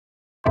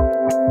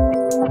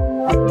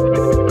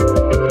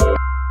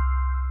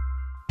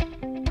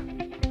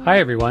Hi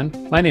everyone,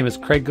 my name is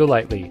Craig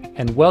Golightly,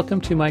 and welcome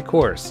to my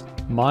course,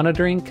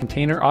 Monitoring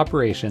Container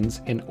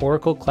Operations in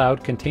Oracle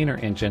Cloud Container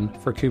Engine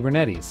for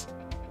Kubernetes.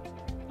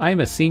 I am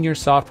a senior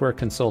software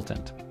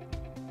consultant.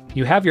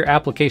 You have your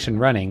application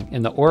running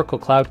in the Oracle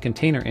Cloud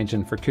Container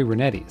Engine for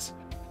Kubernetes.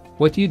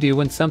 What do you do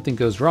when something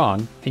goes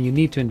wrong and you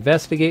need to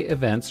investigate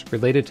events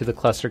related to the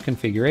cluster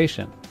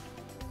configuration?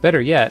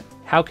 Better yet,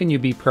 how can you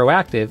be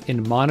proactive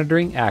in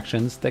monitoring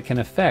actions that can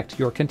affect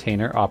your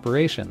container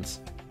operations?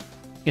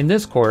 In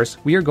this course,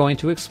 we are going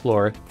to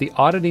explore the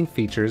auditing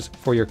features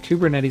for your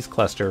Kubernetes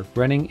cluster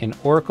running in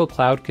Oracle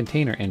Cloud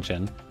Container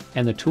Engine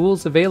and the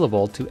tools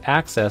available to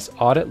access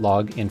audit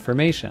log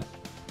information.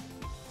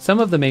 Some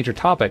of the major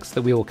topics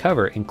that we will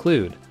cover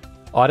include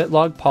audit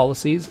log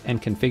policies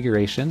and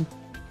configuration,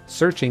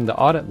 searching the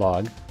audit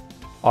log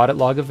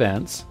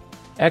events,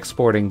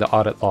 exporting the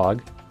audit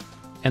log,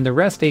 and the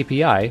REST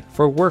API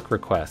for work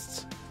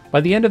requests.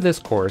 By the end of this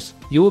course,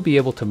 you will be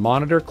able to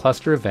monitor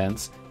cluster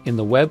events in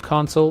the Web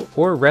Console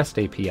or REST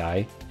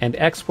API and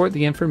export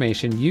the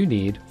information you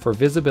need for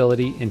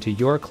visibility into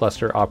your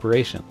cluster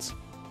operations.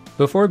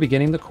 Before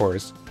beginning the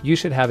course, you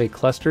should have a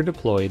cluster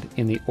deployed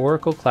in the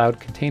Oracle Cloud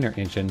Container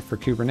Engine for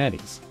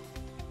Kubernetes.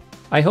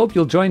 I hope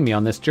you'll join me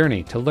on this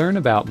journey to learn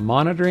about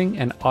monitoring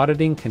and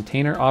auditing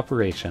container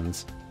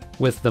operations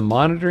with the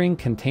Monitoring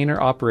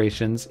Container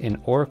Operations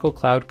in Oracle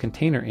Cloud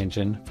Container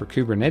Engine for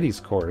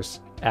Kubernetes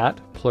course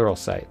at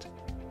Pluralsight.